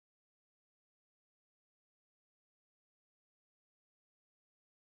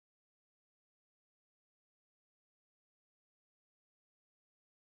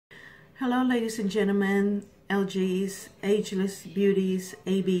Hello ladies and gentlemen, LGs, ageless beauties,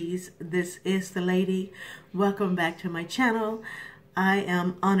 ABs, this is the lady. Welcome back to my channel. I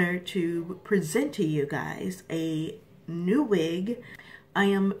am honored to present to you guys a new wig. I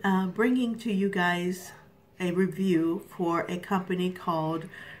am bringing to you guys a review for a company called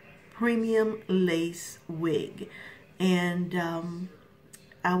Premium Lace Wig, and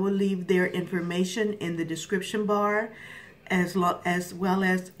I will leave their information in the description bar as well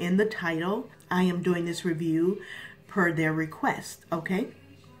as in the title. I am doing this review per their request, okay?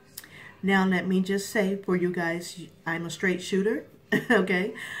 Now let me just say for you guys, I'm a straight shooter,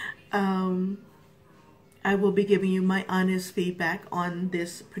 okay? I will be giving you my honest feedback on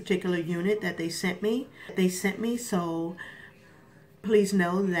this particular unit that they sent me. So please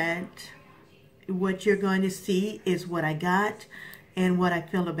know that what you're going to see is what I got and what I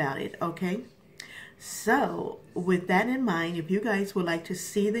feel about it, okay? So with that in mind, if you guys would like to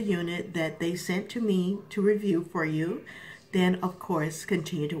see the unit that they sent to me to review for you, then of course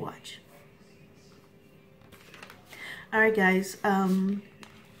continue to watch. Alright guys,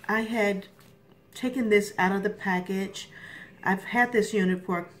 I had taken this out of the package. I've had this unit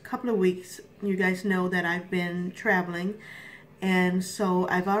for a couple of weeks. You guys know that I've been traveling, and so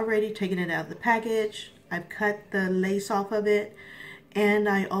I've already taken it out of the package. I've cut the lace off of it, and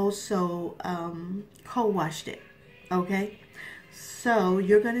I also co-washed it, okay? So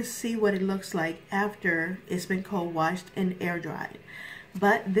you're going to see what it looks like after it's been co-washed and air dried.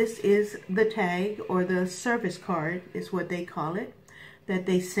 But this is the tag, or the service card is what they call it, that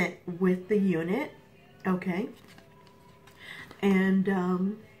they sent with the unit, okay?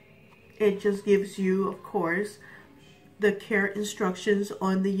 And it just gives you, of course, the care instructions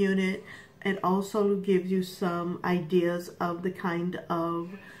on the unit. It also gives you some ideas of the kind of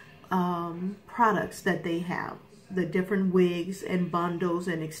products that they have, the different wigs and bundles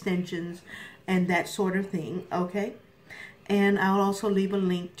and extensions and that sort of thing, okay? And I'll also leave a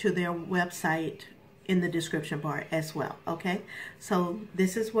link to their website in the description bar as well, okay? So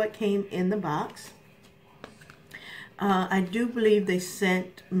this is what came in the box. I do believe they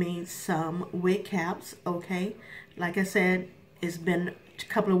sent me some wig caps, okay? Like I said, it's been a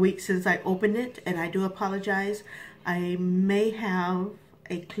couple of weeks since I opened it, and I do apologize. I may have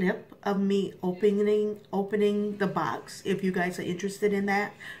a clip of me opening the box. If you guys are interested in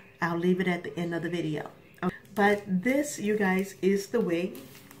that, I'll leave it at the end of the video. Okay. But this, you guys, is the wig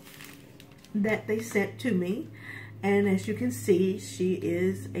that they sent to me, and as you can see, she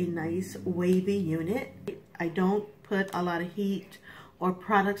is a nice wavy unit. I don't put a lot of heat or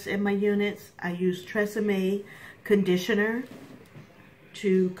products in my units. I use Tresemme conditioner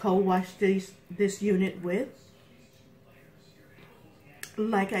to co-wash this unit with,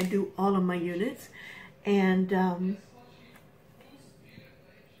 like I do all of my units. And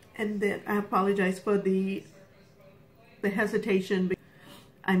then I apologize for the hesitation.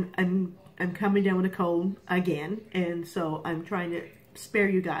 I'm coming down with a cold again, and so I'm trying to spare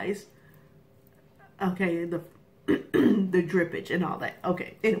you guys, okay, the the drippage and all that.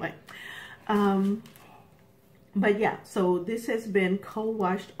 Okay, anyway, but yeah, so this has been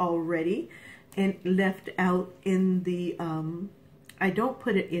co-washed already and left out in the, I don't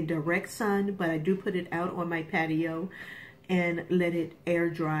put it in direct sun, but I do put it out on my patio and let it air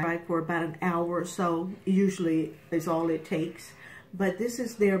dry for about an hour or so. Usually is all it takes. But this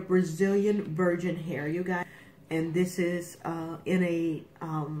is their Brazilian virgin hair, you guys. And this is in a,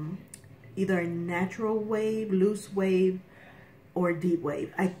 either a natural wave, loose wave, or deep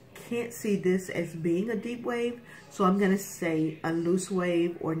wave. I can't see this as being a deep wave, so I'm going to say a loose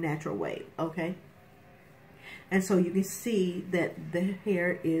wave or natural wave, okay? And so you can see that the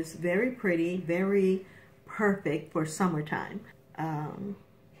hair is very pretty, very perfect for summertime.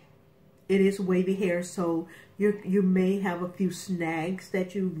 It is wavy hair, so you may have a few snags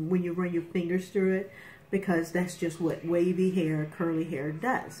that when you run your fingers through it, because that's just what wavy hair, curly hair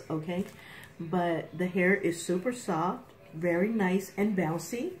does, okay? But the hair is super soft, very nice and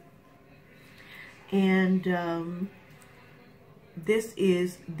bouncy. And this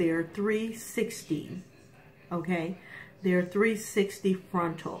is their 360, okay? Their 360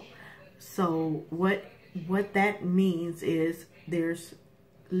 frontal. So what that means is there's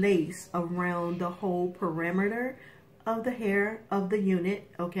lace around the whole perimeter of the hair of the unit,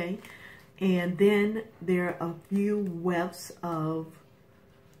 okay? And then there are a few wefts of,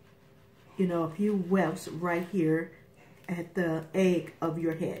 you know, a few wefts right here at the egg of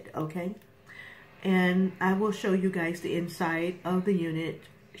your head, okay? And I will show you guys the inside of the unit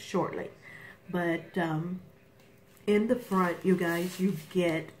shortly. But in the front, you guys, you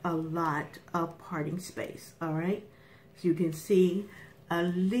get a lot of parting space, all right? So you can see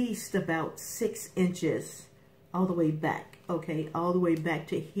at least about 6 inches all the way back, okay, all the way back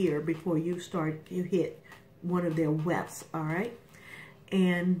to here before you start to hit one of their wefts, all right?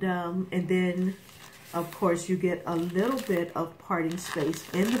 And then, of course, you get a little bit of parting space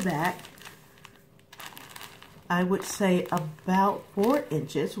in the back. I would say about 4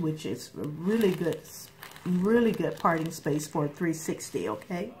 inches, which is really good parting space for a 360,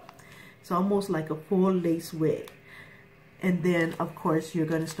 okay? It's almost like a full lace wig. And then, of course, you're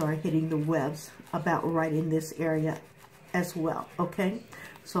going to start hitting the wefts about right in this area as well, okay?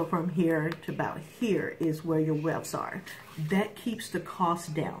 So from here to about here is where your wefts are. That keeps the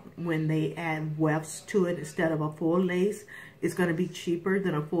cost down. When they add wefts to it instead of a full lace, it's going to be cheaper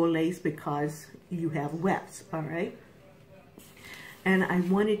than a full lace because you have wefts, all right? And I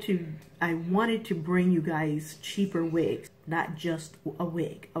wanted to bring you guys cheaper wigs, not just a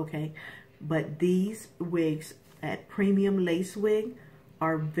wig, okay? But these wigs at Premium Lace Wig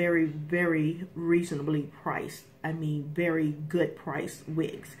are very, very reasonably priced. I mean, very good price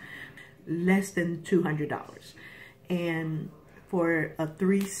wigs, less than $200. And for a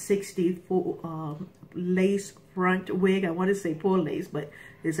 360 full lace front wig, I want to say full lace, but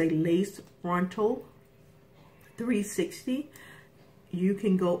it's a lace frontal 360. You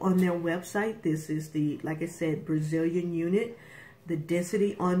can go on their website. This is the, like I said, Brazilian unit. The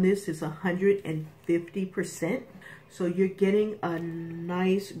density on this is 150%. So you're getting a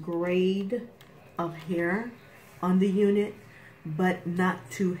nice grade of hair on the unit, but not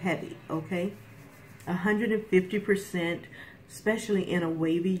too heavy, okay? 150%, especially in a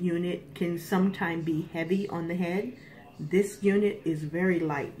wavy unit, can sometimes be heavy on the head. This unit is very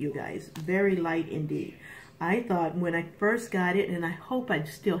light, you guys, very light indeed. I thought when I first got it, and I hope I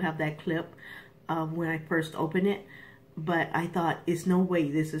still have that clip of when I first opened it, but I thought, it's no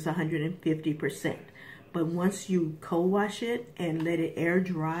way this is 150%. But once you co-wash it and let it air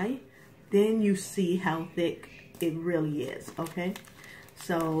dry, then you see how thick it really is, okay?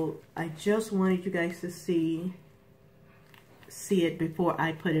 So I just wanted you guys to see it before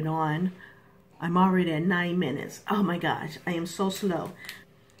I put it on. I'm already at 9 minutes. Oh my gosh, I am so slow.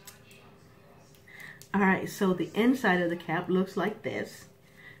 All right, so the inside of the cap looks like this.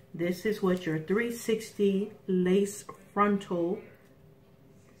 This is what your 360 lace frontal,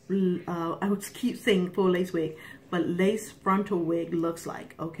 I would keep saying full lace wig, but lace frontal wig looks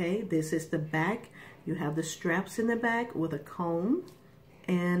like, okay? This is the back. You have the straps in the back with a comb.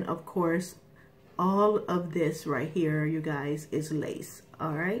 And of course, all of this right here, you guys, is lace,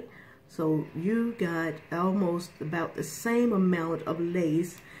 all right? So you got almost about the same amount of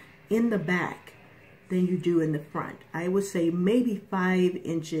lace in the back than you do in the front. I would say maybe 5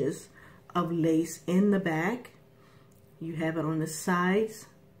 inches of lace in the back. You have it on the sides.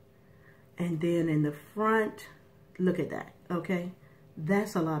 And then in the front, look at that, okay?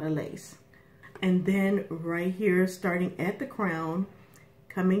 That's a lot of lace. And then right here, starting at the crown,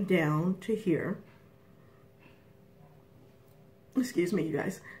 coming down to here. Excuse me, you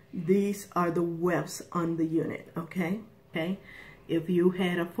guys. These are the wefts on the unit, okay? Okay. If you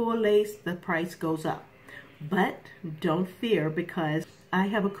had a full lace, the price goes up. But don't fear, because I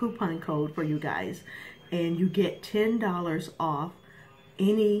have a coupon code for you guys, and you get $10 off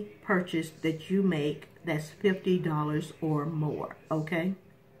any purchase that you make that's $50 or more, okay?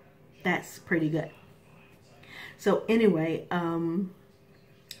 That's pretty good. So anyway,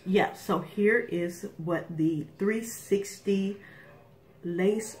 yeah, so here is what the 360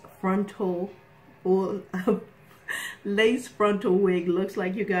 lace frontal or lace frontal wig looks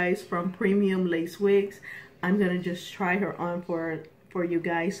like, you guys, from Premium Lace Wigs. I'm gonna just try her on for you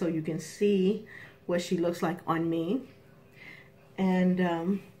guys so you can see what she looks like on me.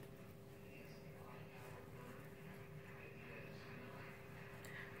 And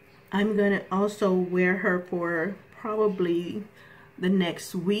I'm gonna also wear her for probably the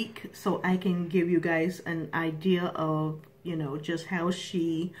next week so I can give you guys an idea of, you know, just how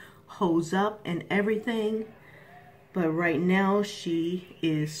she holds up and everything. But right now she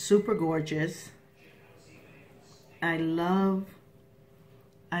is super gorgeous. I love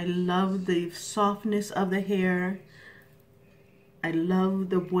the softness of the hair. I love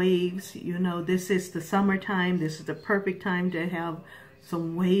the waves. You know, this is the summertime. This is the perfect time to have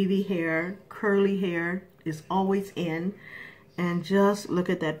some wavy hair. Curly hair is always in. And just look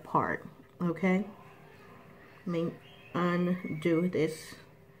at that part, okay? Let me undo this.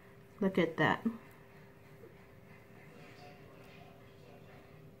 Look at that.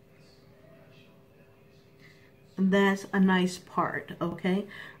 That's a nice part, okay?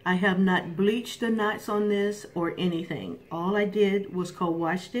 I have not bleached the knots on this or anything. All I did was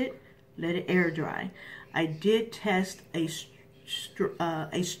co-washed it, let it air dry. I did test a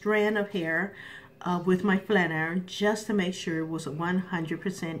a strand of hair with my flat iron just to make sure it was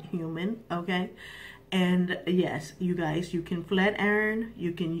 100% human, okay? And yes, you guys, you can flat iron,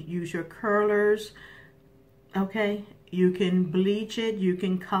 you can use your curlers, okay? You can bleach it, you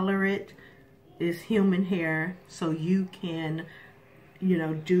can color it. It's human hair, so you can, you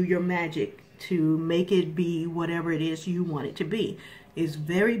know, do your magic to make it be whatever it is you want it to be. It's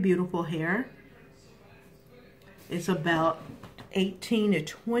very beautiful hair. It's about 18 to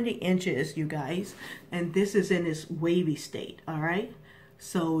 20 inches, you guys, and this is in its wavy state, all right?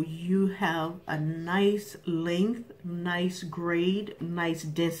 So you have a nice length, nice grade, nice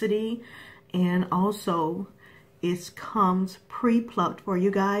density, and also it comes pre-plucked for you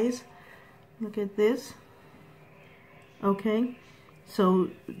guys. Look at this. Okay, so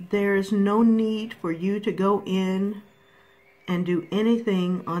there's no need for you to go in and do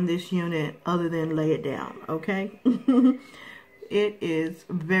anything on this unit other than lay it down, okay? It is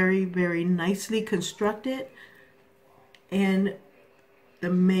very, very nicely constructed, and the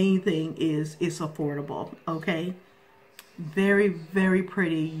main thing is it's affordable, okay? Very, very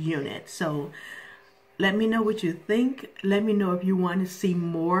pretty unit. So let me know what you think. Let me know if you want to see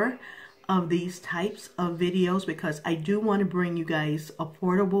more of these types of videos, because I do want to bring you guys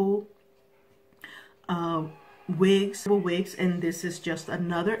affordable wigs, and this is just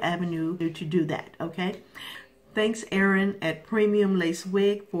another avenue to do that, okay? Thanks, Erin at Premium Lace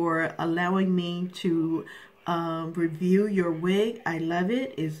Wig, for allowing me to review your wig. I love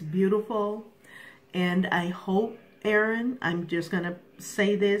it. It's beautiful. And I hope, Erin, I'm just going to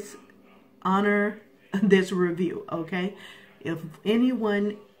say this, honor this review, okay? If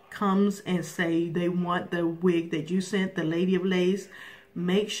anyone comes and say they want the wig that you sent, the Lady of Lace,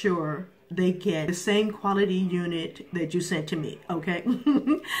 make sure they get the same quality unit that you sent to me, okay?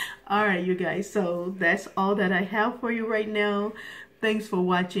 All right, you guys, so that's all that I have for you right now. Thanks for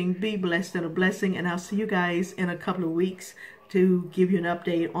watching. Be blessed and a blessing, and I'll see you guys in a couple of weeks to give you an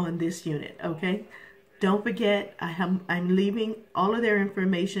update on this unit, okay? Don't forget, I'm leaving all of their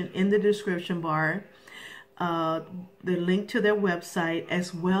information in the description bar, the link to their website,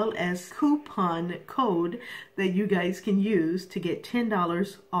 as well as coupon code that you guys can use to get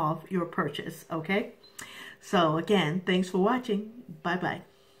 $10 off your purchase, okay? So again, thanks for watching. Bye-bye.